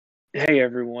Hey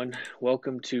everyone,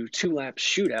 welcome to Two Lap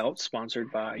Shootout, sponsored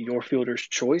by Your Fielder's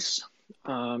Choice.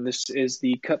 This is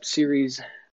the Cup Series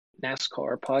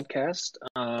Nascar podcast.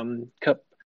 Cup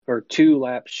or Two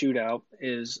Lap Shootout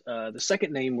is the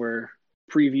second name we're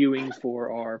previewing for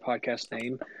our podcast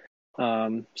name.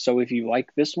 So if you like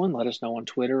this one, let us know on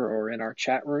Twitter or in our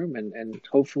chat room, and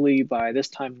hopefully by this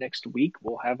time next week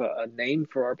we'll have a name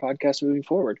for our podcast moving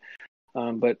forward.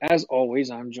 But as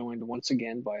always, I'm joined once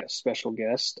again by a special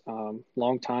guest,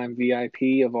 longtime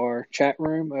VIP of our chat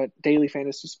room at Daily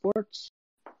Fantasy Sports.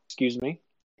 Excuse me,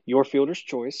 Your Fielder's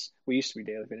Choice. We used to be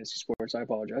Daily Fantasy Sports. I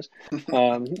apologize.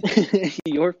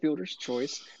 Your Fielder's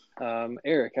Choice.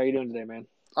 Eric, how you doing today, man?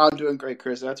 I'm doing great,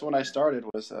 Chris. That's when I started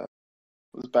was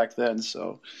back then.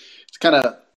 So it's kind of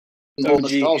a little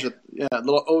OG. nostalgia. Yeah, a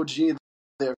little OG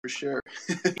there for sure.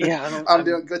 Yeah, I'm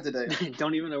doing good today.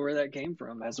 Don't even know where that came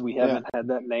from, as we haven't had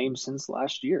that name since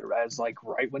last year, as like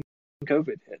right when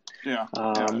COVID hit. Yeah.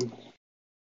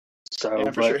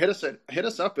 So for sure, hit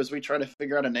us up as we try to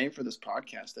figure out a name for this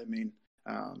podcast. I mean,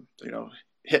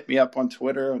 hit me up on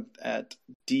Twitter at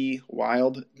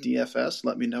DWildDFS.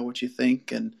 Let me know what you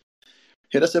think, and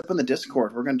hit us up in the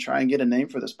Discord. We're going to try and get a name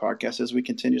for this podcast as we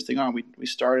continue this thing on. We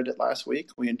started it last week.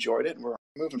 We enjoyed it, and we're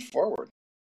moving forward.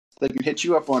 They can hit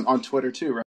you up on Twitter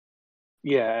too, right?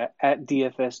 Yeah, at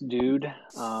DFS Dude.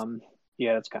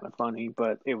 Yeah, it's kind of funny,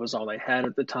 but it was all I had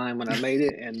at the time when I made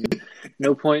it, and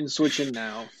no point in switching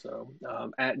now. So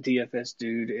at DFS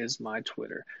Dude is my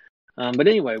Twitter. But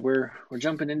anyway, we're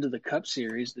jumping into the Cup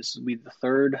Series. This will be the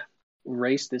third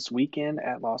race this weekend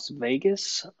at Las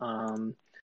Vegas.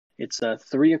 It's a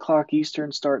 3:00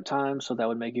 Eastern start time, so that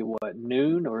would make it what,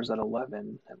 noon, or is that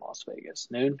 11 in Las Vegas?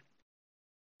 Noon.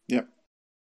 Yep.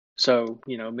 So,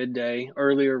 midday,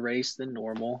 earlier race than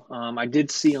normal. I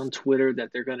did see on Twitter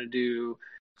that they're going to do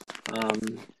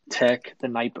tech the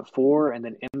night before and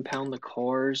then impound the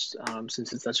cars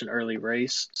since it's such an early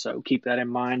race. So keep that in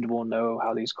mind. We'll know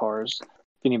how these cars, if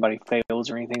anybody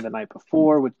fails or anything the night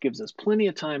before, which gives us plenty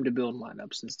of time to build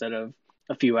lineups instead of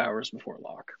a few hours before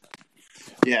lock.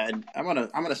 Yeah, and I'm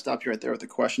gonna stop you right there with a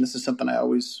question. This is something I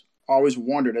always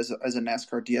wondered as a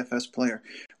NASCAR DFS player.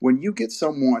 When you get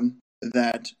someone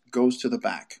that goes to the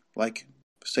back, like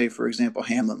say for example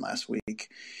Hamlin last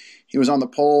week, he was on the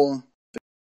pole,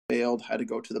 failed, had to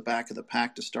go to the back of the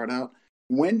pack to start out.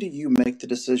 When do you make the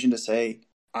decision to say,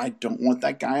 I don't want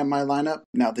that guy in my lineup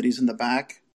now that he's in the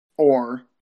back? Or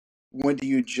when do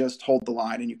you just hold the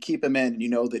line and you keep him in and you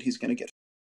know that he's going to get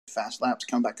fast laps,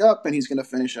 come back up, and he's going to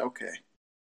finish okay?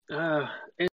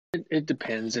 It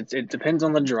depends. It depends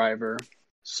on the driver.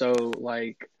 So,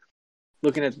 like,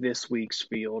 looking at this week's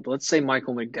field, let's say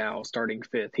Michael McDowell starting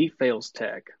fifth. He fails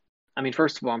tech. I mean,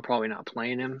 first of all, I'm probably not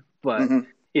playing him, but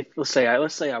if let's say I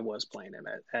was playing him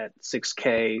at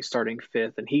 6K starting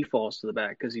fifth, and he falls to the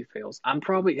back because he fails, I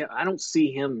don't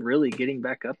see him really getting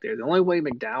back up there. The only way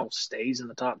McDowell stays in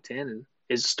the top 10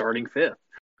 is starting fifth,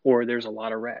 or there's a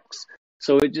lot of wrecks.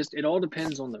 So it all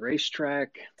depends on the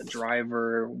racetrack, the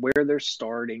driver, where they're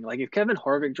starting. Like if Kevin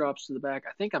Harvick drops to the back,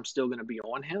 I think I'm still going to be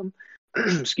on him.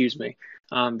 Excuse me,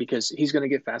 because he's going to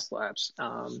get fast laps.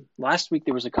 Last week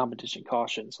there was a competition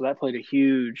caution, so that played a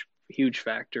huge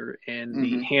factor in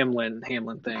the Hamlin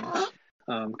thing.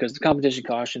 Because the competition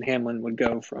caution, Hamlin would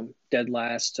go from dead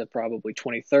last to probably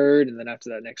 23rd, and then after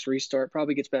that next restart,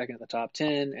 probably gets back into the top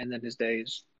 10, and then his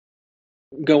day's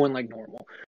going like normal.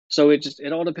 So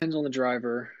it all depends on the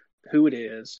driver, who it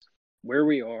is, where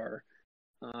we are,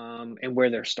 and where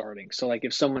they're starting. So like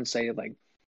if someone say like,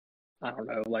 I don't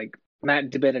know, like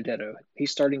Matt DiBenedetto, he's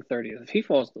starting 30th. If he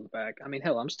falls to the back, I mean,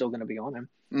 hell, I'm still going to be on him.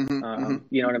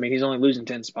 You know what I mean? He's only losing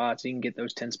 10 spots. He can get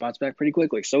those 10 spots back pretty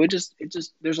quickly. So it just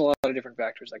there's a lot of different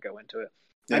factors that go into it.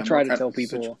 Yeah, I try to tell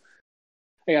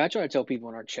people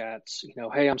in our chats,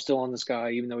 hey, I'm still on this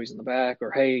guy even though he's in the back, or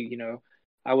hey,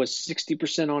 I was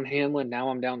 60% on Hamlin. Now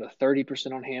I'm down to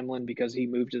 30% on Hamlin because he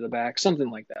moved to the back. Something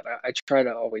like that. I try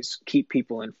to always keep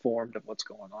people informed of what's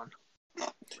going on.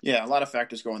 Yeah, a lot of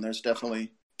factors going there. It's definitely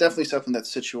something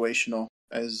that's situational,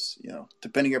 as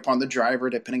depending upon the driver,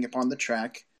 depending upon the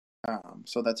track.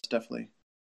 So that's definitely.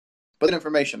 But the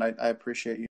information, I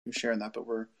appreciate you sharing that. But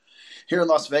we're here in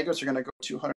Las Vegas. We're going to go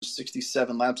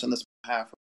 267 laps in this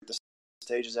half. The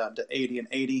stage is out to 80 and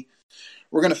 80.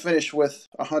 We're going to finish with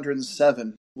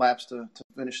 107 laps to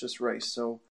finish this race.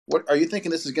 So, what are you thinking?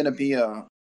 This is going to be a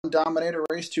one dominator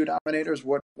race, two dominators.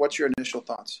 What's your initial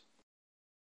thoughts?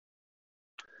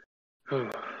 I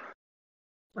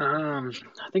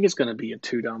think it's going to be a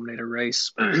two dominator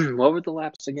race. What were the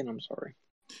laps again? I'm sorry.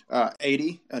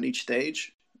 80 on each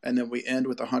stage, and then we end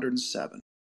with 107.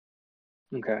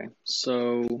 Okay,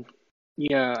 so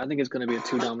Yeah, I think it's going to be a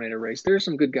two-dominator race. There's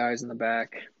some good guys in the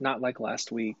back, not like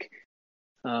last week.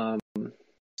 Um,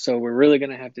 so we're really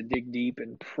going to have to dig deep,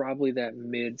 and probably that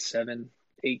mid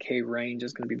 7-8K range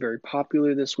is going to be very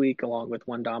popular this week, along with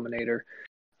one dominator.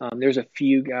 There's a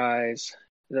few guys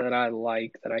that I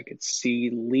like that I could see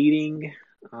leading.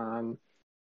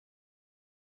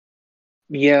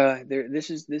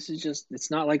 This is just, it's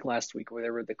not like last week where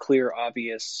there were the clear,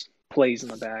 obvious plays in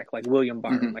the back, like William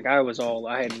Byron. Mm-hmm.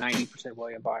 I had 90%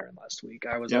 William Byron last week.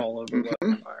 I was Yep. all over Mm-hmm.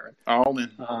 William Byron. All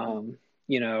in.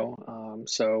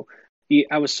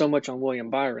 I was so much on William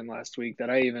Byron last week that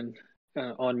I even,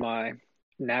 on my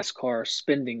NASCAR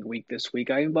spending week this week,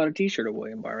 I even bought a T-shirt of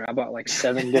William Byron. I bought like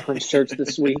 7 different shirts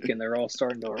this week, and they're all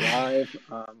starting to arrive.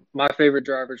 My favorite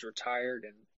driver's retired,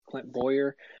 and Clint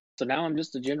Boyer. So now I'm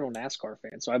just a general NASCAR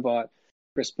fan. So I bought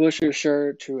Chris Buescher's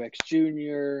shirt, Truex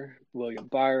Jr., William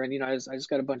Byron. I just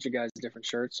got a bunch of guys' different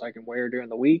shirts so I can wear during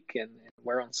the week and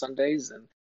wear on Sundays. And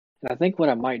I think what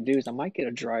I might do is I might get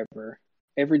a driver,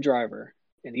 every driver,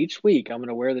 and each week I'm going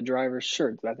to wear the driver's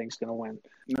shirt that I think is going to win.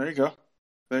 There you go.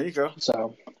 There you go.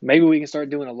 So maybe we can start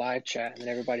doing a live chat, and then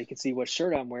everybody can see what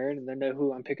shirt I'm wearing, and then know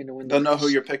who I'm picking to win. They'll know who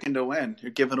you're picking to win.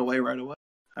 You're giving away right away.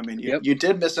 I mean, you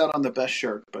did miss out on the best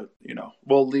shirt, but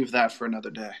we'll leave that for another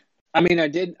day. I mean, I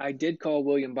did call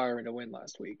William Byron to win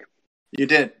last week. You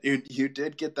did. You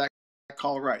did get that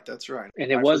call right. That's right.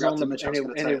 And it was on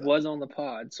the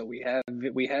pod, so we have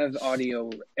audio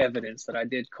evidence that I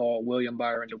did call William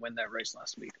Byron to win that race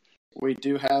last week. We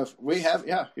have.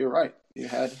 Yeah, you're right.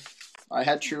 I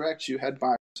had Truex, you had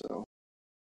Byron. So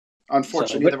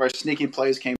unfortunately, neither of our sneaky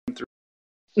plays came through.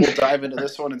 We'll dive into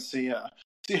this one and see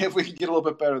if we can get a little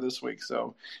bit better this week.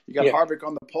 So you got Harvick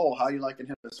on the pole. How are you liking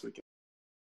him this weekend?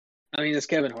 I mean, it's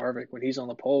Kevin Harvick. When he's on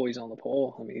the pole, he's on the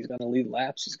pole. I mean, he's going to lead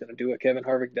laps. He's going to do what Kevin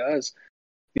Harvick does.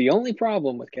 The only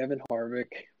problem with Kevin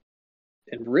Harvick,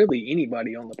 and really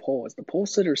anybody on the pole, is the pole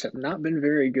sitters have not been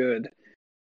very good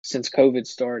since COVID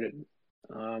started.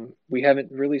 We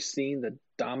haven't really seen the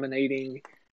dominating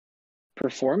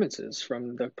performances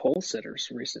from the pole sitters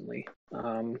recently.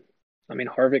 I mean,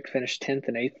 Harvick finished 10th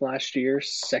and 8th last year,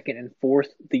 2nd and 4th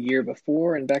the year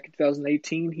before, and back in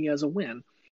 2018, he has a win.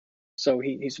 So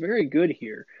he's very good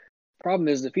here. Problem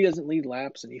is, if he doesn't lead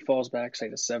laps and he falls back, say,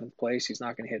 to 7th place, he's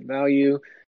not going to hit value.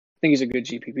 I think he's a good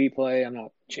GPP play. I'm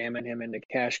not jamming him into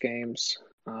cash games.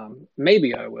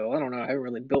 Maybe I will. I don't know. I haven't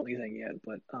really built anything yet.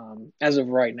 But as of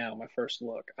right now, my first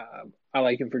look, I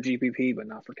like him for GPP, but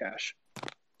not for cash.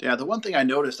 Yeah, the one thing I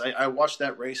noticed, I watched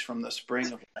that race from the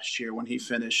spring of last year when he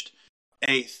finished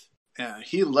 8th.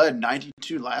 He led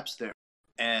 92 laps there,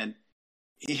 and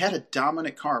he had a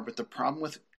dominant car. But the problem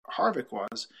with Harvick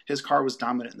was his car was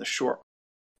dominant in the short.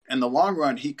 In the long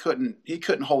run, he couldn't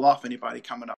hold off anybody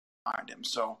coming up behind him.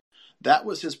 So that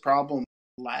was his problem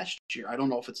last year. I don't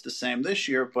know if it's the same this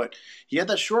year, but he had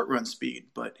that short run speed,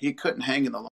 but he couldn't hang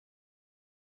in the long.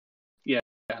 Yeah,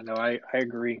 no, I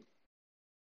agree.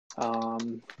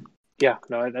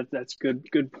 That's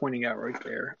good pointing out right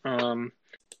there.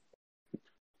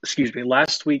 Excuse me.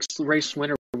 Last week's race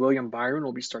winner, William Byron,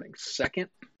 will be starting 2nd.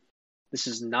 This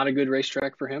is not a good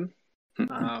racetrack for him.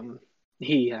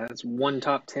 He has one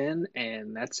top 10,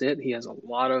 and that's it. He has a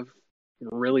lot of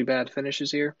really bad finishes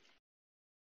here.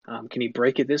 Can he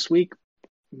break it this week?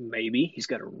 Maybe. He's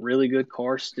got a really good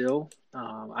car still.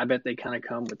 I bet they kind of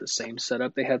come with the same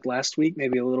setup they had last week,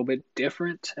 maybe a little bit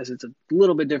different, as it's a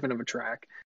little bit different of a track.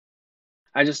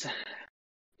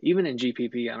 Even in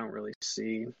GPP, I don't really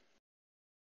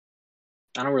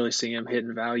see him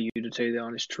hitting value, to tell you the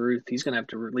honest truth. He's going to have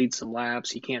to lead some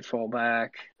laps. He can't fall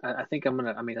back. I think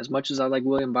as much as I like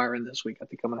William Byron this week, I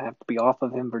think I'm going to have to be off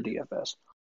of him for DFS.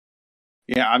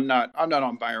 Yeah, I'm not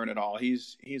on Byron at all.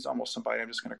 He's almost somebody I'm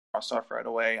just going to cross off right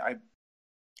away.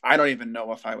 I don't even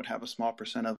know if I would have a small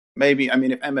percent of. Maybe, I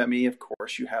mean, if MME, of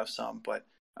course, you have some, but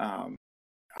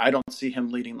I don't see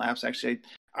him leading laps. Actually,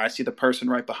 I see the person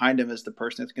right behind him as the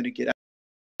person that's going to get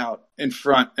out in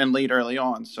front and lead early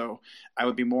on. So I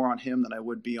would be more on him than I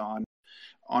would be on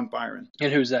Byron.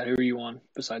 And who's that? Who are you on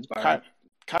besides Byron?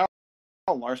 Kyle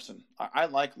Larson. I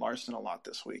like Larson a lot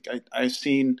this week. I've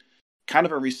seen kind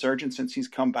of a resurgence since he's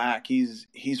come back. He's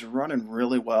running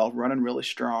really well, running really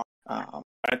strong.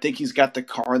 I think he's got the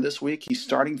car this week. He's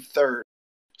starting 3rd.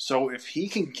 So if he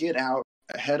can get out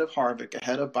ahead of Harvick,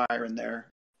 ahead of Byron there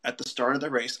at the start of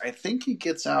the race, I think he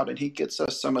gets out and he gets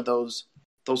us some of those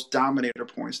dominator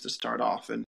points to start off.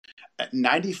 And at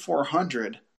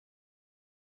 9,400,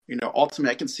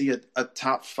 ultimately I can see a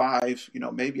top 5,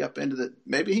 maybe up into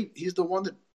maybe he's the one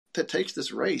that takes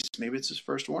this race. Maybe it's his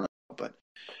first one, but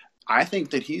I think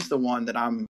that he's the one that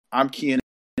I'm keying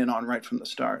in on right from the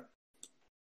start.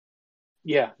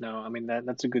 Yeah, no, I mean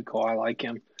that's a good call. I like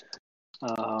him.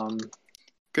 Um,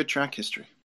 Good track history.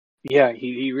 yeah,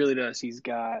 he really does. He's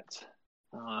got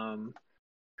um,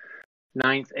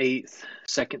 ninth, eighth,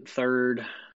 second, third,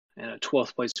 and a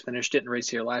 12th place finish. Didn't race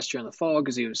here last year in the fall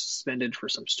because he was suspended for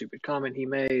some stupid comment he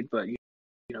made, but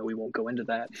we won't go into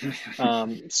that.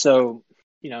 So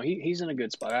he's in a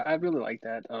good spot. I really like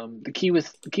that. The key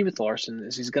with Larson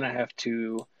is he's gonna have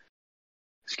to.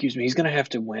 Excuse me. He's gonna have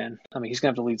to win. I mean, he's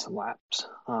gonna have to lead some laps.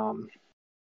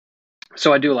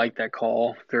 So I do like that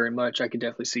call very much. I could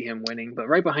definitely see him winning. But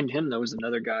right behind him, though, is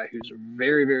another guy who's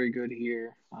very, very good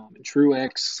here. In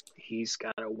Truex, he's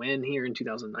got a win here in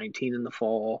 2019 in the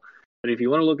fall. But if you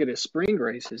want to look at his spring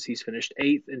races, he's finished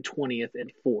 8th and 20th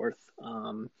and 4th.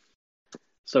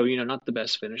 So, not the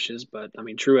best finishes, but, I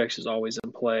mean, Truex is always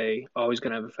in play, always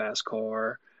going to have a fast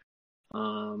car.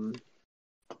 What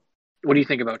do you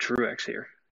think about Truex here?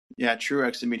 Yeah,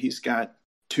 Truex, I mean, he's got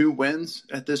 2 wins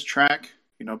at this track,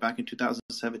 back in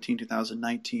 2017,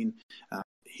 2019.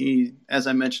 He, as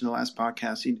I mentioned in the last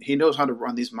podcast, he knows how to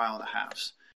run these mile and a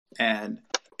halves. And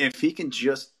if he can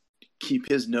just keep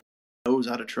his nose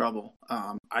out of trouble,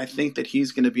 I think that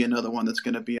he's going to be another one that's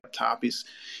going to be up top. He's,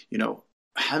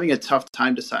 having a tough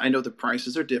time deciding. I know the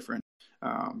prices are different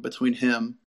between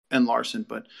him and Larson,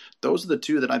 but those are the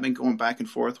 2 that I've been going back and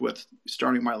forth with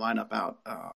starting my lineup out.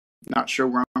 Not sure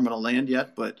where I'm going to land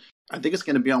yet, but I think it's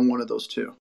going to be on one of those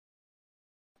 2.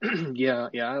 Yeah,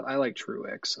 I like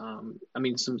Truex. I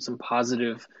mean, some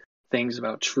positive things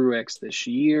about Truex this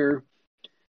year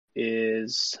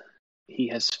is he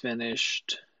has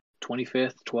finished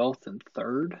 25th, 12th, and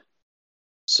 3rd.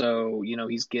 So,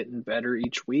 he's getting better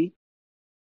each week.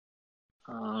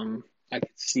 I could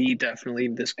see definitely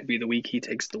this could be the week he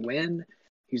takes the win.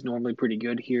 He's normally pretty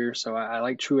good here, so I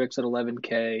like Truex at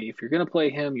 11K. If you're going to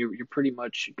play him, you're pretty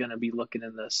much going to be looking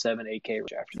in the 7-8K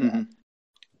range after that.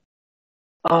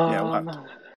 Yeah,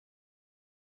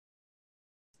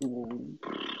 we'll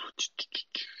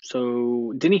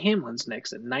So Denny Hamlin's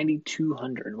next at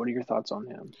 9,200. What are your thoughts on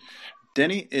him?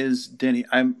 Denny is Denny.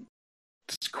 I'm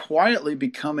quietly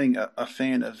becoming a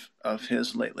fan of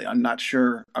his lately. I'm not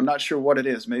sure what it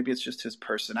is. Maybe it's just his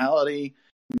personality.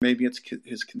 Maybe it's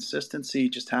his consistency,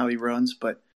 just how he runs.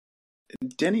 But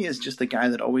Denny is just the guy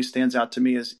that always stands out to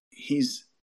me as he's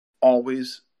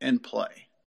always in play.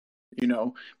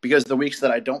 Because the weeks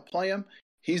that I don't play him,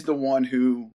 he's the one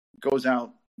who goes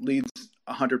out, leads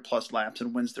 100 plus laps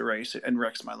and wins the race and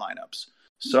wrecks my lineups.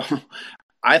 So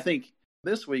I think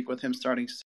this week with him starting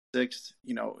 6th,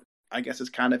 I guess it's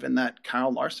kind of in that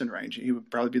Kyle Larson range. He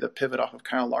would probably be the pivot off of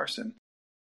Kyle Larson.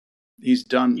 He's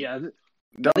done. Yeah,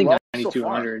 done I think well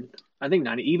 9,200. So I think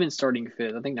even starting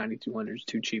 5th. I think 9,200 is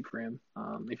too cheap for him.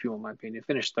 If you want my opinion,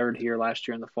 finished 3rd here last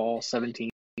year in the fall, 17th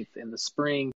in the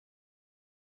spring.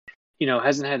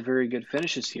 Hasn't had very good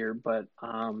finishes here, but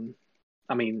I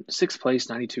mean, 6th place,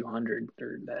 9,200.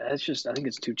 That's just, I think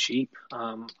it's too cheap.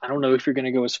 I don't know if you're going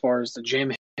to go as far as to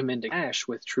jam him into cash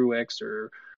with Truex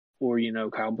or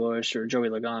Kyle Busch or Joey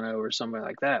Logano or somebody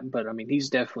like that. But I mean, he's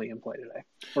definitely in play today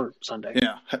or Sunday.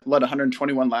 Yeah, led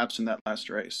 121 laps in that last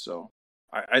race. So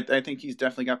I think he's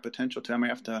definitely got potential to.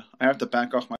 I have to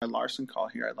back off my Larson call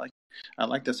here. I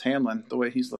like this Hamlin the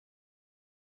way he's looking.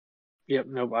 Yep,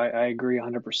 nope, I agree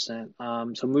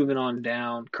 100%. So moving on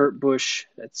down, Kurt Busch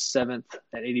at 7th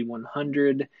at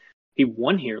 8,100. He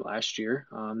won here last year.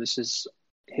 This is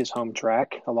his home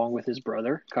track along with his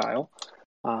brother Kyle.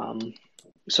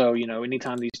 So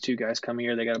anytime these 2 guys come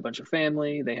here, they got a bunch of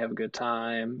family, they have a good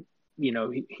time.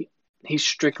 He's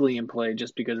strictly in play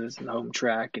just because it's the home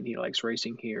track and he likes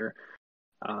racing here.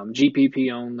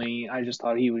 GPP only. I just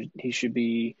thought he should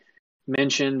be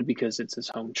mentioned because it's his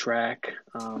home track.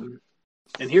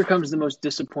 And here comes the most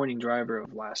disappointing driver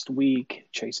of last week,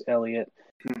 Chase Elliott.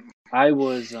 I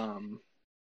was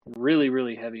really,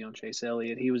 really heavy on Chase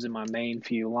Elliott. He was in my main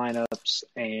few lineups,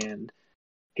 and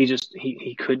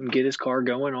he couldn't get his car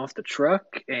going off the truck,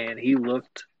 and he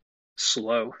looked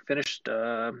slow. Finished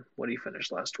what did he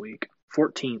finish last week?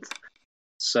 14th.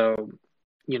 So,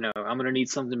 I'm going to need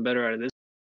something better out of this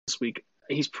week.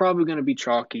 He's probably going to be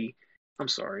chalky. I'm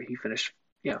sorry, he finished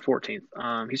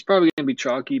 14th. He's probably going to be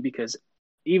chalky because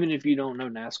even if you don't know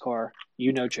NASCAR,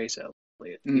 Chase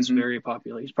Elliott. He's very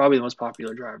popular. He's probably the most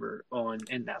popular driver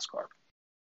in NASCAR.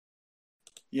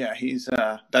 Yeah, he's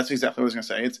that's exactly what I was going to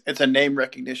say. It's a name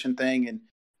recognition thing,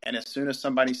 and as soon as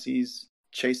somebody sees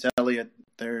Chase Elliott,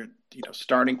 they're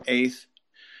starting 8th.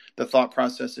 The thought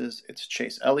process is it's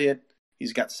Chase Elliott.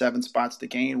 He's got 7 spots to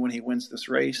gain when he wins this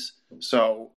race.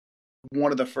 So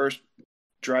one of the first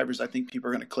drivers I think people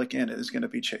are going to click in is going to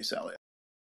be Chase Elliott.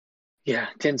 Yeah,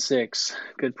 10-6,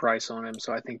 good price on him,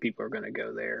 so I think people are going to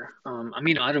go there. I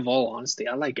mean, out of all honesty,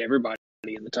 I like everybody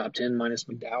in the top 10 minus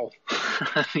McDowell.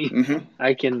 I mean, Mm-hmm.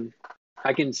 I can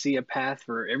I can see a path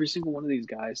for every single one of these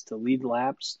guys to lead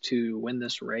laps to win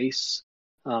this race.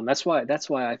 That's why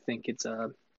I think it's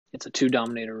a two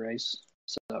dominator race.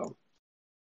 So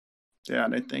Yeah,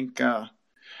 and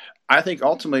I think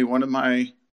ultimately one of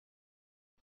my,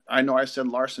 I know I said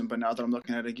Larson, but now that I'm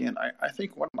looking at it again, I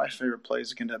think one of my favorite plays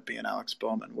is going to end up being Alex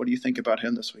Bowman. What do you think about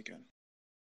him this weekend?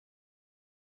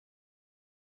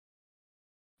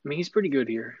 I mean, he's pretty good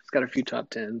here. He's got a few top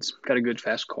tens, got a good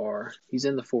fast car. He's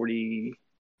in the 40.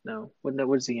 No,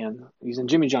 what is he in? He's in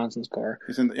Jimmy Johnson's car.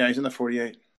 He's in the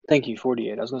 48. Thank you,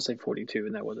 48. I was going to say 42,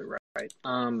 and that wasn't right.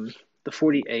 The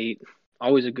 48,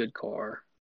 always a good car.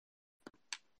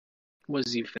 What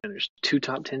does he finish? Two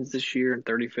top tens this year and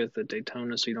 35th at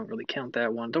Daytona, so you don't really count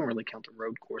that one. Don't really count the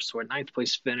road course. So a ninth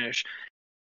place finish.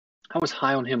 I was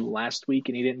high on him last week,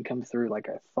 and he didn't come through like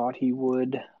I thought he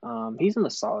would. He's in a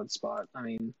solid spot. I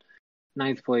mean,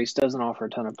 ninth place doesn't offer a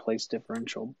ton of place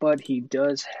differential, but he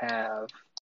does have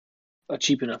a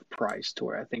cheap enough price to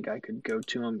where I think I could go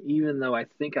to him, even though I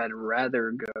think I'd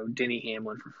rather go Denny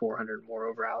Hamlin for 400 more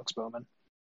over Alex Bowman.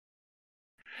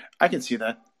 I can see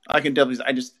that. I can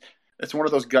definitely. It's one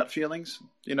of those gut feelings,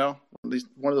 At least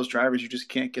one of those drivers you just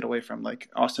can't get away from, like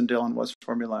Austin Dillon was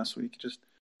for me last week. Just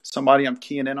somebody I'm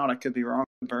keying in on. I could be wrong,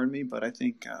 burn me, but I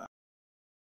think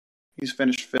he's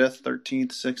finished 5th, 13th,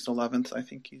 6th, 11th. I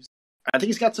think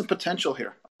he's got some potential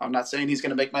here. I'm not saying he's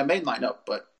going to make my main lineup,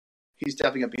 but he's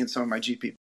definitely going to be in some of my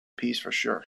GPPs for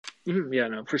sure. Mm-hmm. Yeah,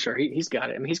 no, for sure. He's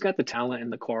got it. I mean, he's got the talent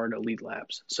and the car to lead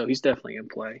laps, so he's definitely in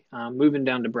play. Moving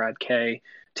down to Brad K,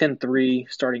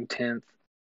 10-3, starting 10th.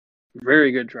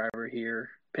 Very good driver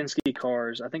here. Penske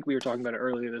cars. I think we were talking about it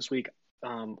earlier this week.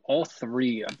 All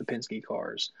three of the Penske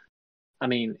cars. I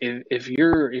mean, if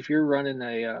you're running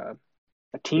a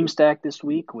team stack this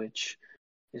week, which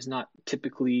is not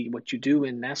typically what you do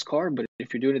in NASCAR, but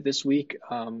if you're doing it this week,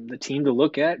 the team to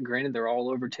look at, granted they're all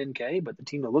over 10K, but the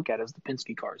team to look at is the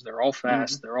Penske cars. They're all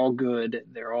fast. Mm-hmm. They're all good.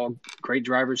 They're all great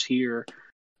drivers here.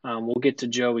 We'll get to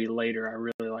Joey later. I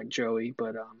really like Joey,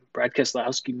 but Brad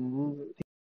Keselowski,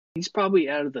 he's probably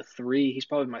out of the three. He's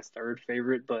probably my third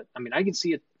favorite, but I mean, I can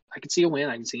see it. I can see a win.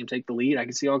 I can see him take the lead. I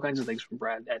can see all kinds of things from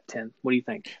Brad at 10. What do you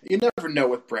think? You never know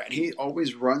with Brad. He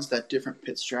always runs that different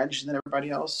pit strategy than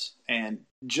everybody else. And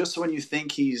just when you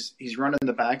think he's running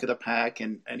the back of the pack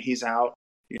and he's out,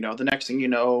 the next thing you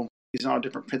know, he's on a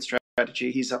different pit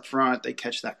strategy. He's up front. They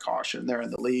catch that caution. They're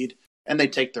in the lead, and they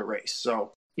take the race.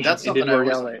 So that's something I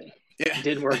always like. Yeah. It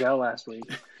did work out last week.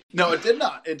 No, it did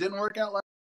not. It didn't work out last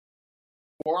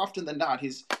week. More often than not,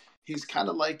 he's kind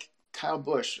of like Kyle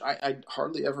Busch. I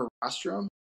hardly ever roster him.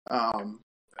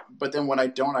 But then when I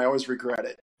don't, I always regret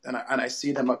it. And I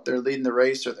see them up there leading the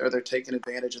race, or they're taking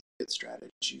advantage of the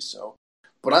strategy. So,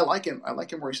 but I like him. I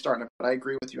like him where he's starting. But I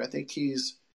agree with you. I think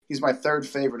he's my third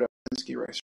favorite of Penske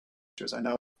racers. I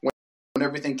know when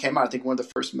everything came out, I think one of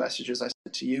the first messages I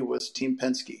sent to you was Team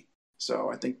Penske.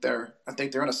 So I think they're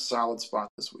in a solid spot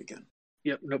this weekend.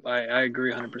 Yep, nope, I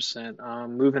agree 100%.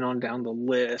 Moving on down the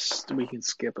list, we can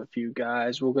skip a few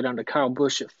guys. We'll go down to Kyle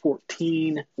Busch at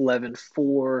 14,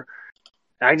 11-4.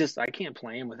 I can't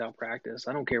play him without practice.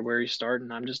 I don't care where he's starting.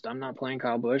 I'm not playing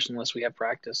Kyle Busch unless we have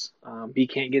practice. He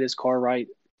can't get his car right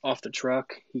off the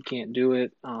truck. He can't do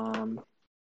it. I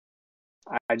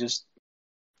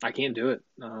can't do it.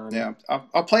 Yeah,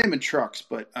 I'll play him in trucks,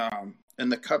 but in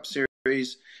the Cup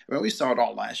Series, I mean, we saw it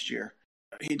all last year.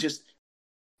 He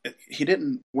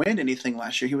didn't win anything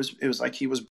last year. It was like he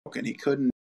was broken. He couldn't.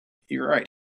 You're right.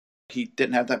 He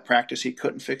didn't have that practice. He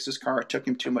couldn't fix his car. It took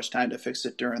him too much time to fix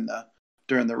it during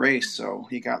the race. So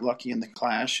he got lucky in the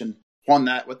clash and won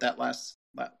that with that last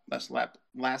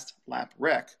lap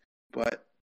wreck. But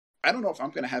I don't know if I'm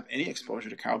going to have any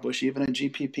exposure to Kyle Busch even in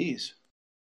GPPs.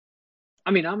 I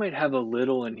mean, I might have a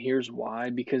little, and here's why.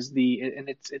 Because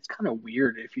it's kind of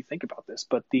weird if you think about this,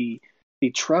 but the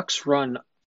trucks run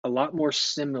a lot more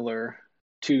similar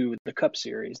to the Cup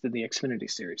Series than the Xfinity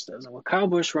Series does. And with Kyle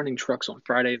Busch running trucks on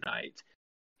Friday night,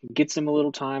 it gets him a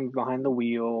little time behind the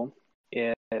wheel.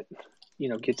 It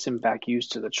gets him back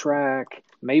used to the track.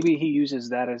 Maybe he uses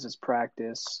that as his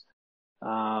practice.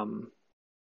 I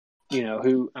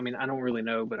don't really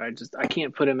know, but I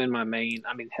can't put him in my main.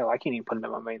 I mean, hell, I can't even put him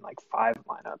in my main 5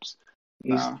 lineups.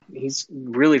 He's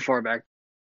really far back.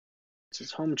 It's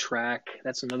his home track.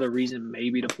 That's another reason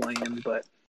maybe to play him, but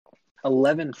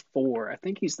 11-4. I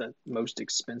think he's the most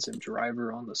expensive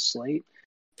driver on the slate.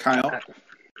 Kyle?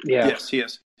 Yeah. Yes, he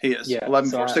is. Yeah,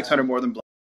 11-4, 600 more than Black.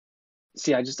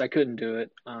 See, I couldn't do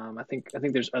it. I think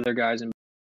there's other guys in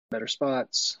better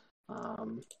spots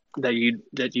that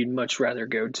you'd much rather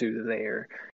go to there.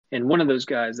 And one of those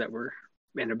guys that were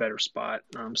in a better spot,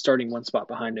 starting one spot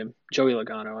behind him, Joey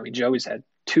Logano. I mean, Joey's had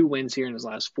 2 wins here in his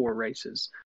last 4 races.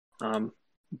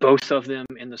 Both of them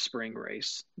in the spring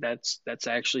race. That's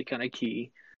actually kind of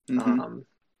key.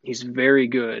 He's very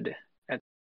good at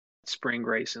spring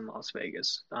race in Las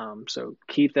Vegas. So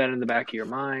keep that in the back of your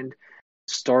mind.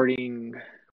 Starting,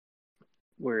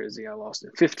 where is he? I lost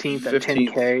it. 15th at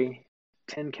 10K.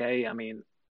 10K. I mean,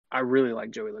 I really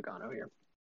like Joey Logano here.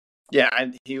 Yeah,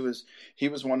 he was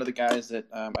one of the guys that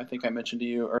I think I mentioned to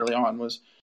you early on was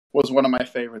one of my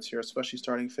favorites here, especially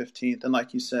starting 15th. And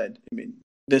like you said, I mean,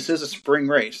 this is a spring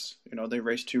race. You know, they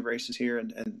raced 2 races here,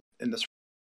 and in the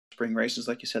spring races,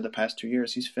 like you said, the past 2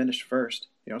 years, he's finished first.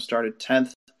 You know, started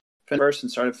 10th, finished first,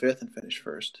 and started 5th and finished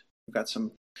first. We've got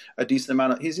a decent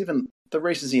amount of. He's even the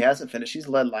races he hasn't finished. He's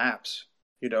led laps.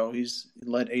 You know, he's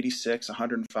led 86,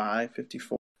 105,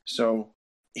 54. So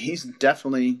he's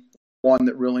definitely one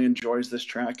that really enjoys this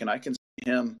track, and I can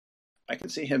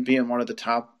see him being one of the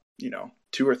top,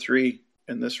 2 or 3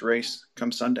 in this race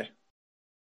come Sunday.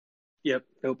 Yep.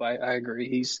 Nope. I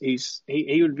agree.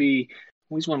 He would be.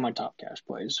 He's one of my top cash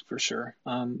plays for sure.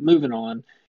 Moving on,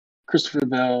 Christopher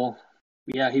Bell.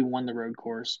 Yeah, he won the road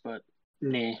course, but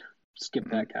nah, skip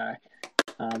that guy.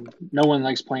 No one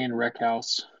likes playing Wreck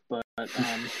House, but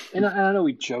and I know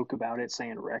we joke about it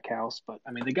saying Wreck House, but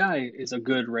I mean the guy is a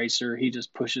good racer. He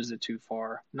just pushes it too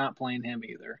far. Not playing him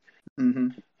either.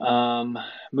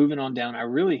 Moving on down,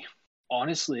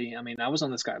 honestly, I mean, I was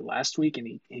on this guy last week and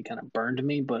he kind of burned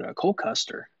me, but Cole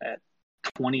Custer at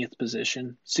 20th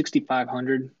position,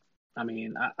 6,500. I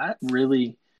mean,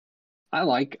 I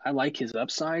like his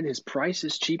upside. His price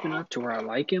is cheap enough to where I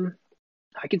like him.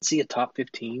 I could see a top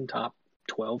 15, top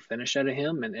 12 finish out of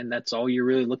him, and that's all you're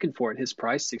really looking for at his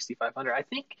price, 6,500. I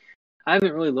think I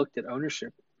haven't really looked at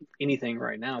ownership anything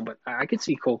right now, but I could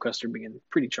see Cole Custer being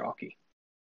pretty chalky.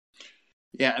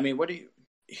 Yeah, I mean,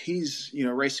 he's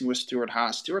racing with Stewart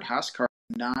Haas. Stewart Haas car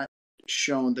not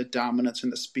shown the dominance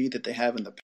and the speed that they have in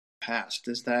the past.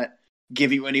 Does that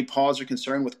give you any pause or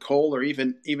concern with Cole, or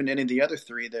even any of the other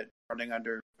 3 that are running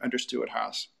under Stewart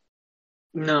Haas?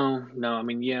 No. I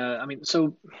mean, yeah. I mean,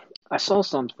 so I saw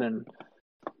something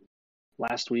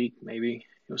last week, maybe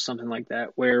it was something like that,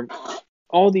 where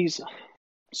all these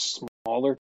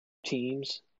smaller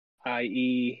teams,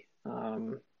 i.e.,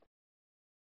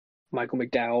 Michael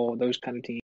McDowell, those kind of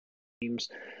teams,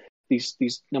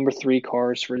 these number 3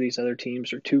 cars for these other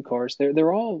teams, or 2 cars,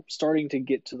 they're all starting to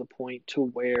get to the point to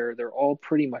where they're all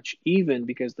pretty much even,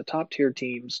 because the top tier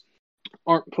teams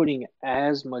aren't putting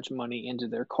as much money into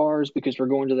their cars because we're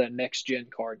going to that next gen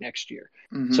car next year.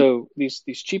 So these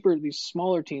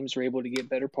smaller teams are able to get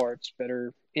better parts,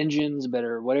 better engines,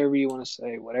 better whatever you want to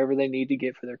say, whatever they need to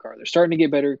get for their car. They're starting to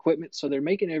get better equipment, so they're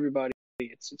making everybody.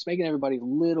 It's making everybody a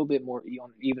little bit more on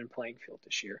an even playing field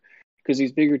this year, because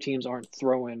these bigger teams aren't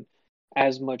throwing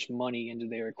as much money into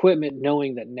their equipment,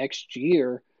 knowing that next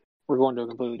year we're going to a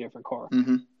completely different car.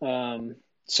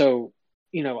 So,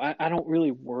 I don't really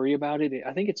worry about it.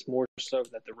 I think it's more so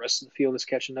that the rest of the field is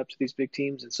catching up to these big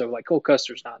teams. And so, like, Cole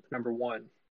Custer's not the number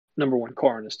one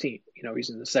car on his team. He's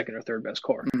in the second or third best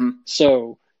car.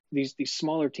 So these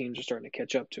smaller teams are starting to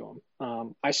catch up to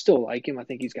him. I still like him. I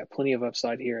think he's got plenty of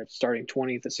upside here at starting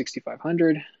 20th at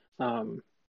 6,500.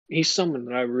 He's someone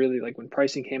that I really like. When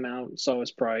pricing came out and saw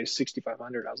his price,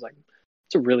 6,500, I was like,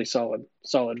 it's a really solid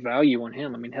value on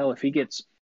him. I mean, hell, if he gets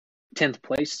 10th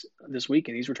place this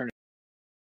weekend, he's returning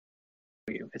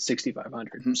at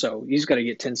 6,500. So he's got to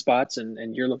get 10 spots,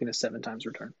 and you're looking at 7 times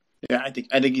return. Yeah, I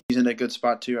think he's in a good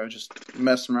spot too. I was just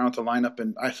messing around with the lineup,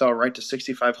 and I fell right to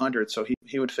 6,500, so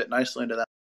he would fit nicely into that.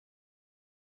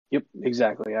 Yep,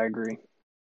 exactly. I agree.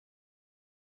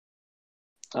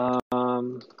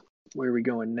 Where are we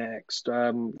going next?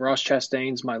 Ross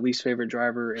Chastain's my least favorite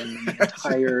driver in the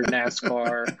entire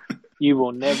NASCAR. You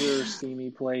will never see me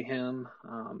play him.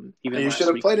 Even you should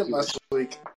have played him last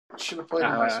week. Should have played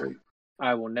him last week.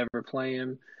 I will never play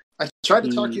him. I tried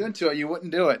to talk you into it. You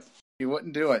wouldn't do it.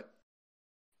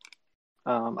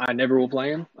 I never will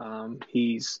play him.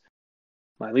 He's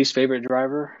my least favorite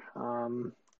driver.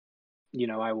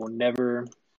 I will never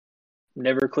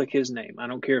click his name. I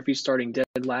don't care if he's starting dead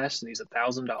last and he's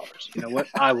 $1,000. You know what?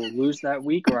 I will lose that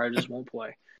week, or I just won't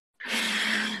play.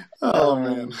 Oh,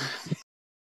 man.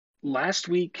 Last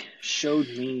week showed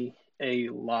me a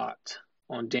lot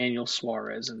on Daniel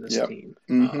Suarez in this team.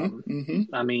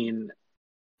 I mean,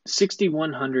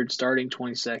 6,100 starting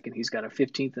 22nd. He's got a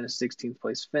 15th and a 16th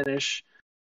place finish.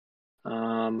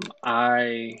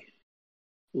 I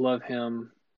love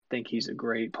him. Think he's a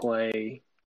great play.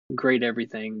 great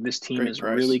everything. This team Great is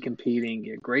price. really competing.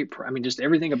 Yeah, I mean, just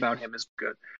everything about him is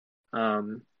good.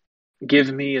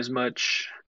 Give me as much.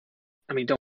 I mean,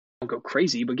 don't go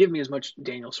crazy, but give me as much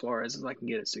Daniel Suarez as I can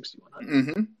get at 6,100.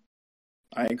 Mm-hmm.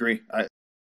 I agree.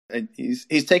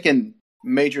 He's taken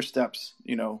major steps,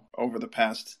 over the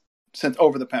past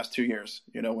 2 years.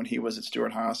 When he was at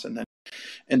Stewart Haas and then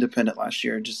independent last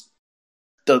year. Just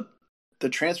the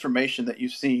transformation that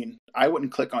you've seen. I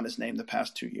wouldn't click on his name the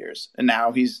past 2 years, and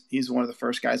now he's one of the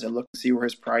first guys I look to see where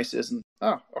his price is, and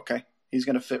okay, he's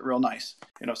going to fit real nice.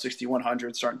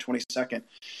 6,100 starting 22nd.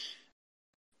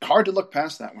 Hard to look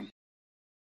past that one.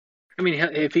 I mean,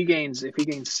 if he gains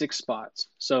 6 spots,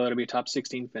 so it'll be a top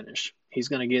 16 finish. He's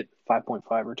going to get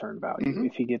 5.5 return value. Mm-hmm.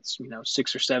 If he gets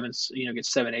 6 or 7,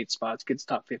 gets 7, 8 spots, gets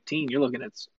top 15, you're looking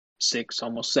at 6,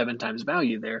 almost 7 times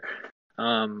value there.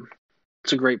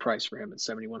 It's a great price for him at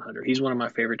 7,100. He's one of my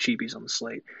favorite cheapies on the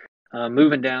slate.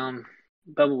 Moving down,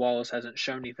 Bubba Wallace hasn't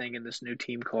shown anything in this new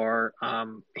team car.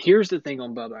 Here's the thing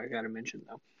on Bubba I got to mention,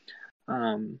 though.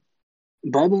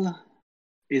 Bubba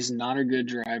is not a good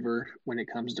driver when it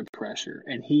comes to pressure,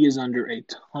 and he is under a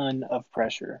ton of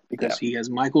pressure because he has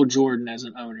Michael Jordan as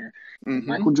an owner. Mm-hmm.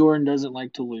 Michael Jordan doesn't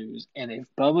like to lose, and if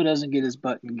Bubba doesn't get his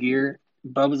butt in gear,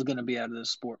 Bubba's going to be out of the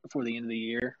sport before the end of the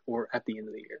year or at the end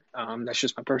of the year. That's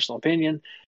just my personal opinion.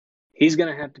 He's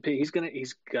going to have to pay. He's got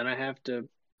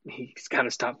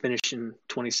to stop finishing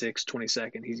 26,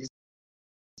 22nd. He's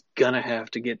going to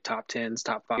have to get top 10s,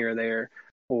 top 5 here or there.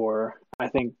 Or I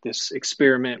think this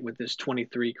experiment with this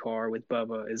 23 car with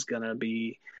Bubba is going to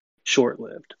be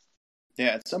short-lived. Yeah,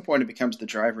 at some point it becomes the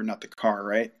driver, not the car,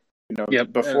 right?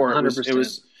 Before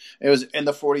 100%. it was in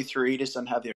the 43. He just doesn't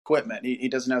have the equipment. He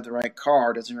doesn't have the right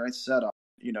car, doesn't have the right setup.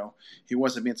 He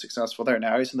wasn't being successful there.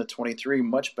 Now he's in the 23,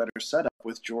 much better setup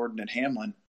with Jordan and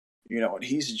Hamlin. And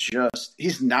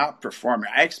he's not performing.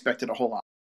 I expected a whole lot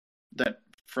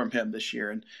from him this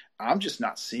year, and I'm just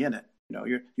not seeing it.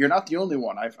 You're not the only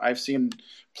one. I've seen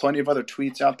plenty of other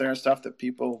tweets out there and stuff that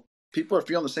people are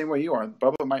feeling the same way you are.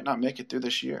 Bubba might not make it through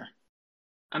this year.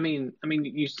 I mean, I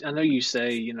know you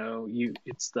say,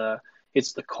 it's the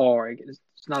car.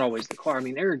 It's not always the car. I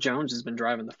mean, Eric Jones has been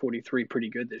driving the 43 pretty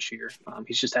good this year.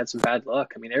 He's just had some bad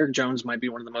luck. I mean, Eric Jones might be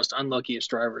one of the most unluckiest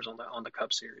drivers on the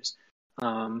Cup Series.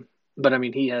 But I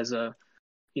mean, he has a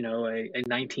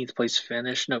 19th place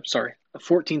finish. No, sorry, a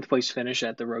 14th place finish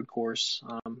at the road course.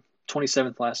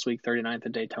 27th last week, 39th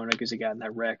at Daytona because he got in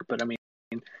that wreck. But I mean,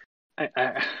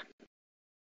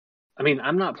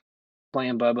 I'm not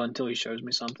playing Bubba until he shows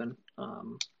me something.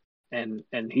 And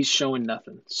he's showing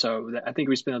nothing. So I think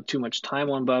we spent too much time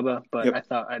on Bubba, but yep. I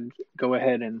thought I'd go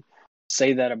ahead and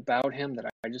say that about him, that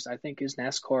I think his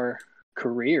NASCAR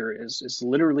career is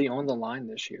literally on the line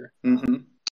this year. Mm-hmm.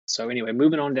 So anyway,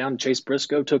 moving on down, Chase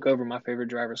Briscoe took over my favorite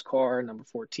driver's car, number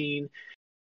 14.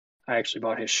 I actually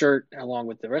bought his shirt along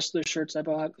with the rest of the shirts I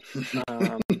bought.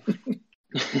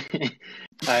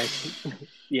 I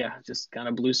just kind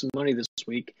of blew some money this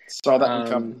week. Saw that one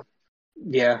coming.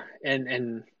 Yeah,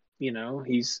 and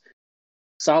he's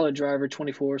solid driver,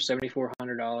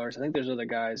 $7,400. I think there's other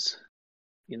guys,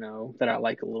 that I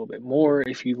like a little bit more.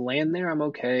 If you land there, I'm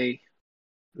okay.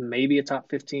 Maybe a top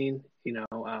 15.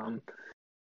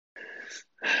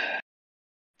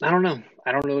 I don't know.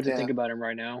 I don't know what to think about him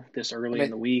right now, this early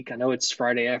in the week. I know it's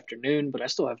Friday afternoon, but I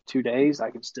still have 2 days. I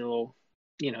can still,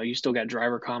 you still got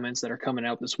driver comments that are coming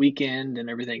out this weekend and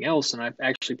everything else. And I've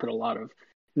actually put a lot of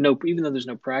even though there's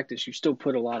no practice, you still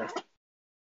put a lot of,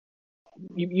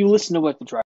 you listen to what the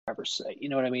drivers say. You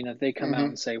know what I mean? If they come out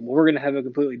and say, well, we're going to have a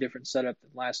completely different setup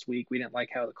than last week. We didn't like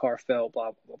how the car felt,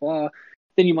 blah, blah, blah, blah.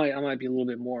 Then I might be a little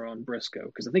bit more on Briscoe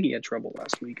because I think he had trouble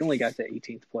last week. Only got to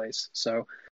 18th place. So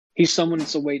he's someone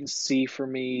that's a wait and see for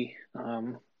me.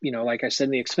 Like I said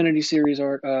in the Xfinity Series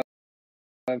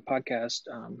podcast,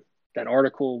 that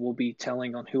article will be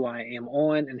telling on who I am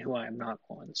on and who I am not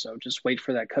on. So just wait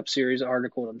for that Cup Series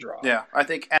article to drop. Yeah, I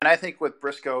think with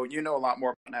Briscoe, you know a lot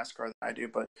more about NASCAR than I do,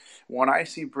 but when I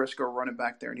see Briscoe running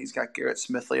back there and he's got Garrett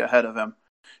Smithley ahead of him,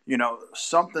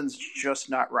 something's just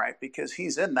not right because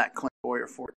he's in that Clint Bowyer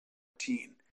 14,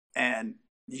 and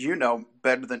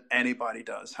better than anybody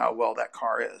does how well that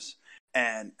car is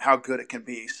and how good it can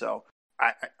be. So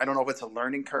I don't know if it's a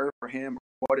learning curve for him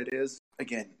or what it is.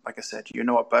 Again, like I said, you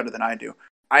know it better than I do.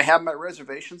 I have my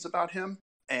reservations about him,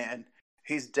 and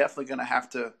he's definitely going to have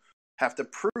to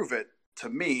prove it to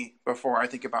me before I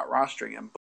think about rostering him.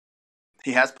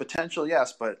 He has potential,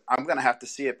 yes, but I'm going to have to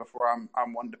see it before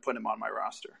I'm wanting to put him on my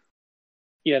roster.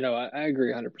 Yeah, no, I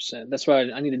agree 100%. That's why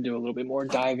I need to do a little bit more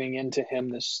diving into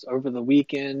him over the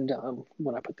weekend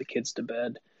when I put the kids to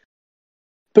bed.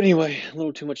 But anyway, a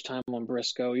little too much time on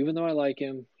Briscoe. Even though I like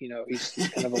him, he's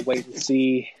kind of a wait and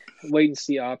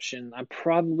see option. I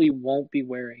probably won't be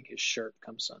wearing his shirt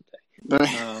come Sunday.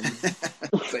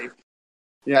 Safe.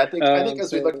 Yeah, I think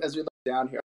as we look down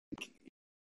here,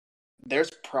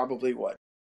 there's probably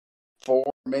 4,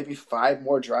 maybe 5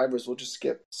 more drivers. We'll just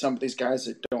skip some of these guys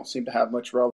that don't seem to have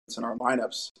much relevance in our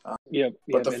lineups.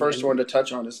 But the first one to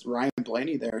touch on is Ryan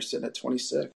Blaney there, sitting at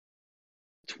 26.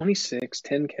 26,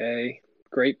 10K.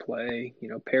 Great play.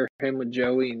 Pair him with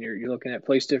Joey, and you're looking at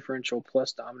place differential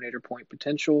plus dominator point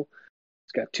potential.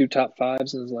 He's got 2 top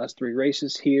 5s in his last 3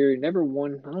 races here. Never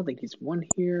won. I don't think he's won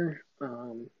here.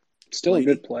 Still Blaney? A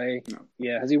good play. No.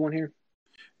 Yeah, has he won here?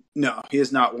 No, he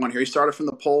has not won here. He started from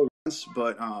the pole once,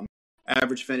 but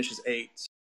average finish is 8.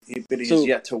 But he's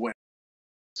yet to win.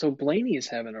 So Blaney is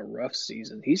having a rough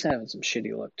season. He's having some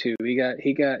shitty luck too.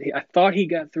 I thought he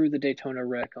got through the Daytona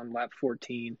wreck on lap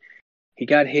 14. He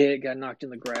got hit, got knocked in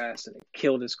the grass, and it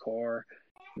killed his car.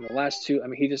 And the last 2,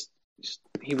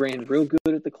 he ran real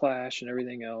good at the Clash and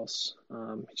everything else.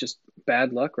 Just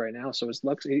bad luck right now. So his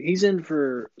luck, he's in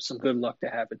for some good luck to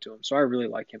happen to him. So I really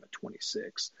like him at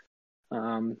 26.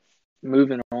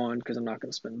 Moving on, because I'm not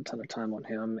going to spend a ton of time on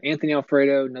him. Anthony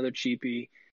Alfredo, another cheapie.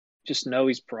 Just know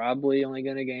he's probably only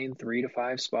going to gain 3 to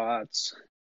 5 spots.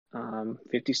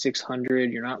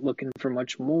 5,600. You're not looking for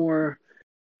much more.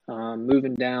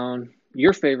 Moving down,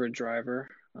 your favorite driver,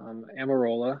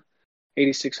 Amarola,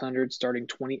 8,600, starting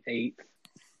 28th.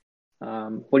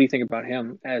 What do you think about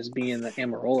him as being the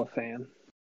Amarola fan?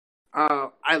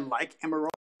 I like Amarola.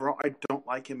 I don't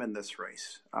like him in this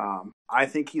race. I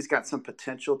think he's got some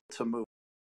potential to move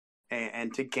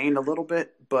and to gain a little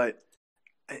bit, but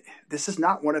this is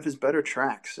not one of his better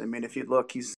tracks. I mean, if you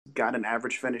look, he's got an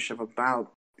average finish of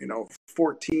about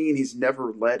 14. He's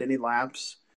never led any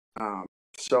laps.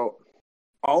 So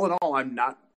all in all, I'm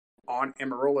not on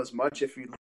Amarola as much. If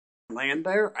you land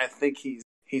there, I think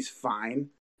he's fine.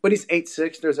 But he's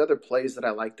 8.6. There's other plays that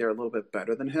I like there a little bit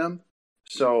better than him.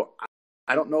 So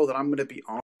I don't know that I'm going to be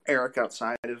on Eric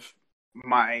outside of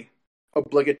my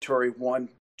obligatory 1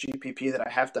 GPP that I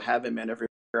have to have him in every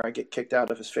year I get kicked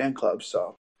out of his fan club.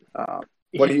 So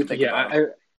what do you think about him?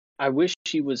 I wish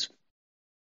he was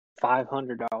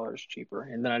 $500 cheaper,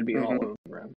 and then I'd be all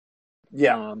over him.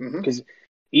 Yeah. Because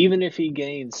even if he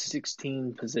gains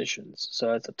 16 positions, so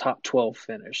that's a top 12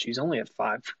 finish, he's only at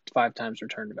 5 times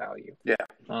return value. Yeah.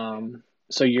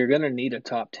 So you're going to need a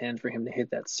top 10 for him to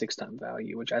hit that 6-time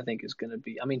value, which I think is going to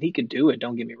be, he could do it.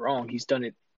 Don't get me wrong. He's done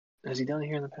it. Has he done it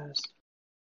here in the past?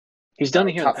 He's done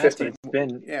it here in the past, 15. But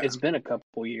it's been a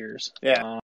couple years.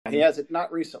 Yeah. He has it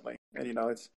not recently. And,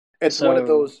 it's one of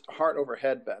those heart over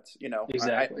head bets.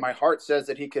 Exactly. My heart says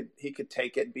that he could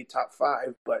take it and be top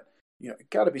 5, but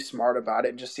got to be smart about it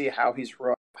and just see how he's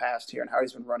run past here and how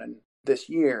he's been running this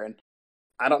year. And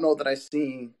I don't know that I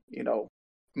see,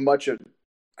 much of.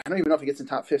 I don't even know if he gets in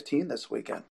top 15 this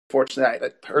weekend. Fortunately,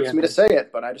 it hurts me to say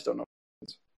it, but I just don't know.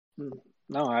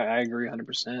 No, I agree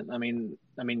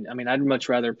 100%. I'd much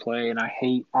rather play, and I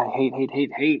hate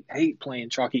playing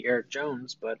chalky Eric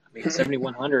Jones, but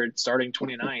 7,100 starting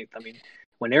 29th.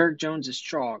 When Eric Jones is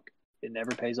chalk, it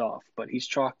never pays off. But he's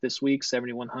chalk this week,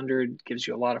 7,100 gives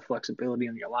you a lot of flexibility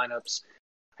on your lineups.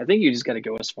 I think you just got to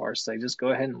go as far as say, just go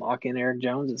ahead and lock in Eric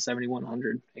Jones at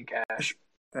 7,100 in cash.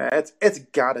 It's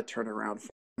got to turn around for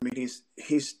him.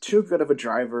 He's too good of a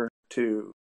driver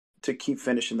to keep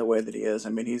finishing the way that he is.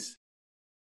 He's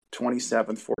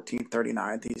 27th, 14th,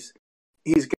 39th.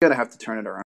 He's going to have to turn it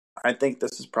around. I think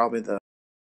this is probably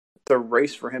the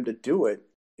race for him to do it.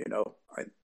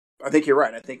 I think you're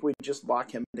right. I think we just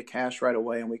lock him into cash right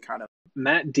away, and we kind of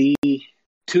Matt D.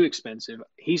 Too expensive.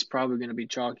 He's probably going to be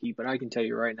chalky, but I can tell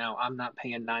you right now, I'm not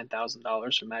paying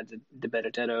 $9,000 for Matt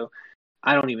DiBenedetto.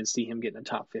 I don't even see him getting a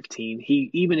top 15.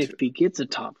 Even if he gets a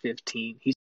top 15,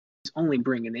 he's only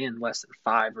bringing in less than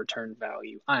 5 return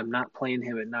value. I'm not playing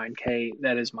him at 9K.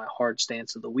 That is my hard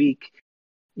stance of the week.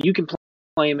 You can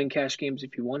play him in cash games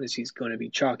if you want, as he's going to be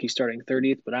chalky starting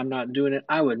 30th, but I'm not doing it.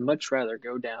 I would much rather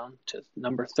go down to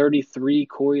number 33,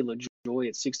 Corey LaJoy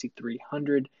at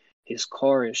 6,300. His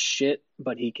car is shit,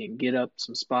 but he can get up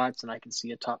some spots, and I can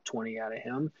see a top 20 out of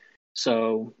him.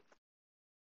 So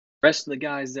rest of the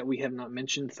guys that we have not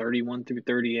mentioned, 31 through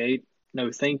 38,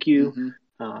 no thank you.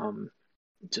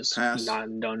 Just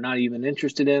not even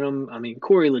interested in them.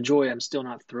 Corey LaJoy, I'm still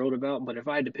not thrilled about, but if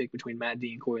I had to pick between Matt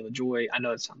D and Corey LaJoy, I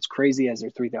know it sounds crazy as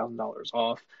they're $3,000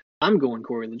 off. I'm going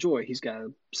Corey LaJoy. He's got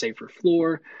a safer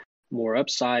floor, more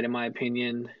upside, in my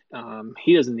opinion.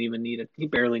 He doesn't even he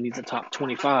barely needs a top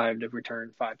 25 to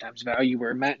return 5 times value,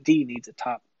 where Matt D needs a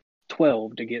top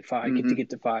 12 to get 5, to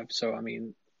get to 5. So,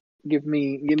 Give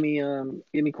me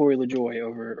Corey LaJoy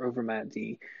over Matt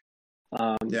D.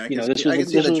 Yeah, This I was can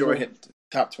see this the was Joy a hitting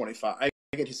top 25. I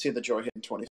can see the Joy hitting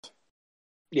 20.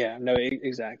 yeah, no,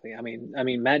 exactly. I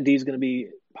mean, Matt D is going to be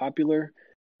popular,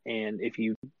 and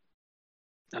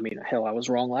hell, I was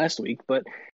wrong last week, but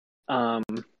um,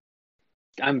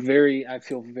 I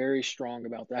feel very strong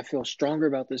about that. I feel stronger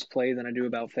about this play than I do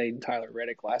about fading Tyler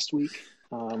Reddick last week.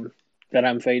 That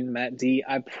I'm fading Matt D.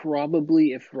 I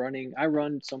probably, I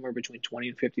run somewhere between 20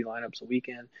 and 50 lineups a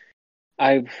weekend.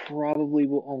 I probably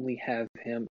will only have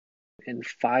him in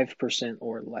 5%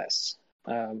 or less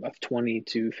of 20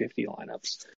 to 50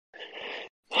 lineups.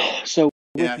 So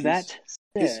with Yeah, that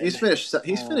he's said,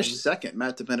 finished second,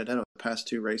 Matt DiBenedetto, the past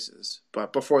two races.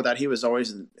 But before that, he was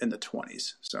always in the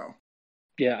 20s. So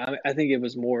yeah, I think it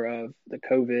was more of the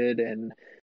COVID and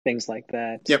things like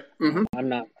that. yep. Mm-hmm.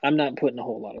 I'm not putting a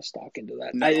whole lot of stock into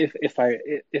that. No. If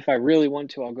I really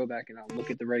want to, I'll go back and I'll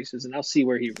look at the races and I'll see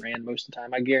where he ran most of the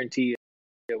time. I guarantee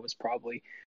it was probably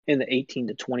in the 18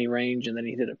 to 20 range, and then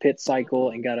he did a pit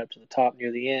cycle and got up to the top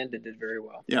near the end and did very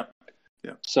well. Yep.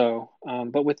 Yep. So,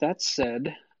 but with that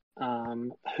said,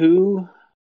 who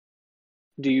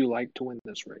do you like to win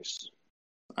this race?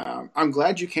 I'm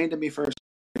glad you came to me first.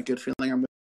 A good feeling I'm with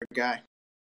a guy.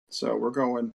 So we're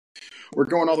going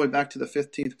all the way back to the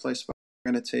 15th place spot.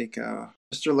 We're going to take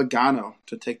Mr. Logano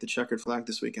to take the checkered flag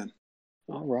this weekend.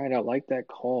 All right, I like that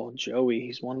call, Joey.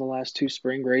 He's won the last two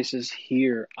spring races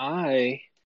here. I'm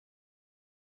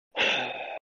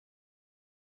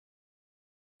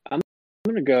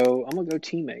gonna go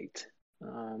teammate.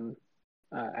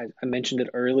 I mentioned it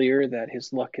earlier that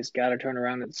his luck has got to turn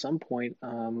around at some point.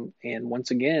 And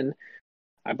once again,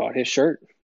 I bought his shirt.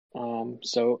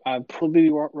 So I'll probably be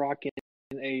rocking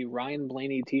a Ryan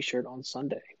Blaney T-shirt on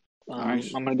Sunday.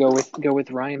 Nice. I'm gonna go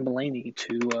with Ryan Blaney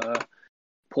to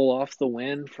pull off the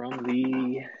win from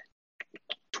the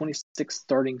 26th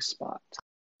starting spot.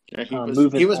 Yeah,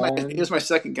 he was my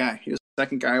second guy. He was the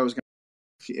second guy I was going.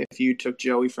 If you took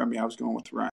Joey from me, I was going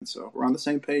with Ryan. So we're on the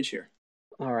same page here.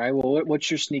 All right. Well, what's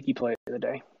your sneaky play of the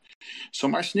day? So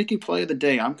my sneaky play of the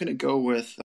day, I'm going to go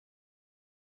with.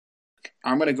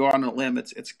 I'm going to go on a limb.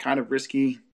 It's kind of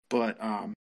risky, but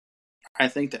I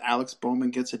think that Alex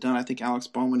Bowman gets it done. I think Alex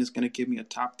Bowman is going to give me a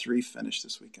top 3 finish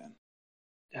this weekend.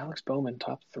 Alex Bowman,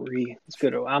 top 3. That's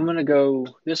good. I'm going to go.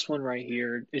 This one right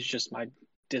here is just my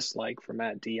dislike for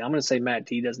Matt D. I'm going to say Matt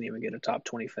D doesn't even get a top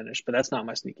 20 finish, but that's not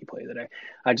my sneaky play of the day.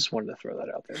 I just wanted to throw that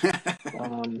out there.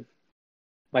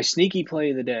 My sneaky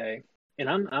play of the day, and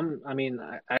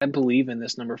I believe in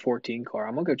this number 14 car.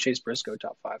 I'm going to go Chase Briscoe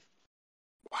top 5.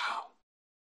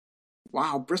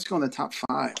 Wow, Briscoe in the top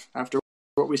 5 after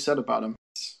what we said about him.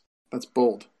 That's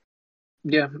bold.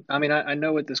 Yeah, I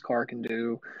know what this car can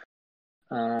do.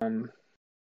 I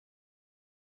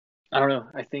don't know.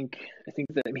 I think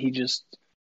that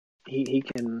he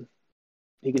can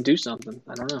do something.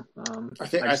 I don't know. I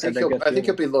think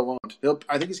he'll be low owned.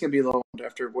 I think he's going to be low owned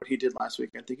after what he did last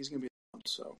week. I think he's going to be low owned.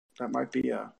 So that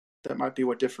might be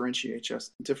what differentiates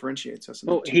us.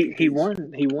 Well, he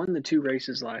won the 2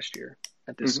 races last year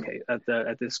at this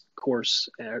at this course.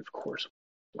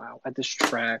 Wow, at this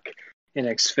track in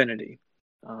Xfinity.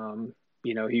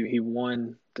 He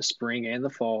won the spring and the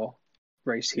fall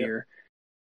race here.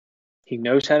 He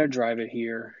knows how to drive it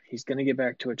here. He's going to get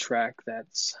back to a track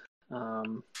that's a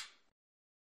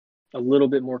little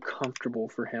bit more comfortable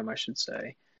for him, I should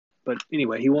say. But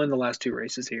anyway, he won the last 2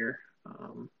 races here.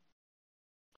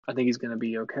 I think he's going to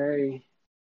be okay.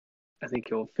 I think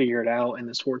he'll figure it out in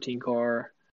this 14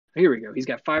 car. Here we go. He's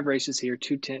got 5 races here,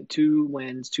 2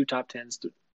 wins, 2 top 10s,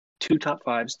 2 top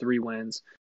 5s, 3 wins.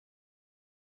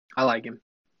 I like him.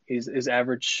 His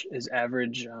average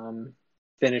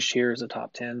finish here is a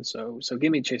top 10. So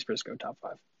give me Chase Briscoe top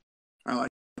 5.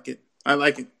 I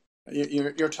like it.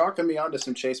 You're talking me onto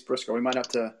some Chase Briscoe. We might have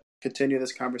to continue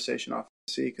this conversation off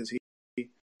and see, because he,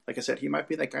 like I said, he might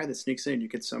be that guy that sneaks in. You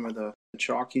get some of the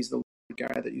chalk. He's the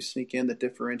guy that you sneak in that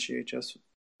differentiates us from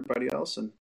everybody else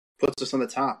and puts us on the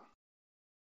top.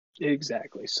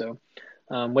 Exactly. So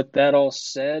with that all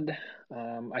said,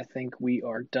 I think we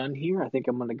are done here. I think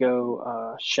I'm going to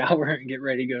go shower and get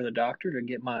ready to go to the doctor to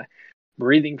get my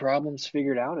breathing problems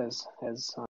figured out, as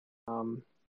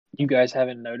you guys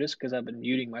haven't noticed because I've been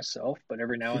muting myself, but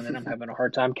every now and then I'm having a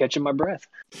hard time catching my breath.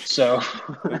 So,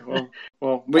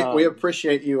 we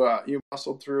appreciate you. You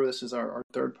muscled through. This is our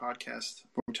 3rd podcast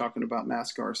when we're talking about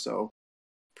NASCAR. So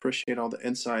appreciate all the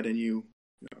insight and you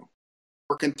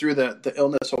working through the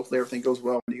illness. Hopefully everything goes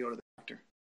well when you go to the doctor.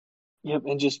 Yep,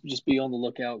 and just be on the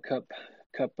lookout. Cup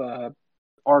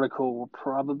article will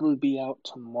probably be out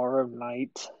tomorrow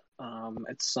night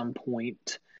at some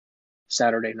point.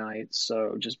 Saturday night.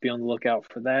 So just be on the lookout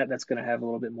for that. That's going to have a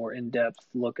little bit more in-depth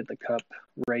look at the Cup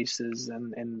races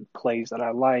and plays that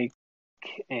I like.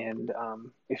 And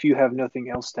if you have nothing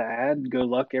else to add, good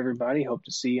luck, everybody. Hope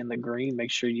to see you in the green.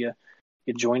 Make sure you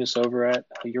join us over at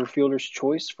Your Fielder's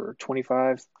Choice for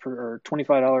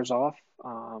 $25 off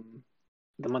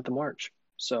the month of March.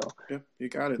 So yeah, you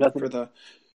got it. Nothing.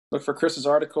 Look for Chris's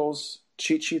articles,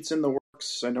 cheat sheets in the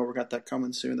works. I know we got that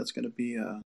coming soon. That's going to be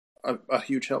a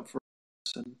huge help for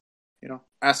us. And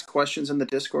ask questions in the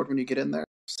Discord when you get in there.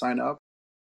 Sign up.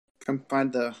 Come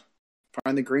find the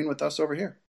green with us over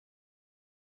here.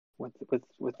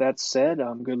 With that said,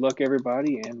 good luck,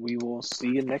 everybody, and we will see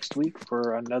you next week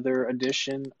for another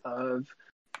edition of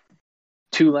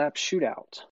Two Lap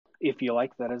Shootout, if you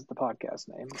like that as the podcast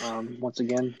name. Once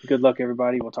again, good luck,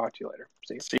 everybody. We'll talk to you later.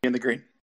 See you. See you in the green.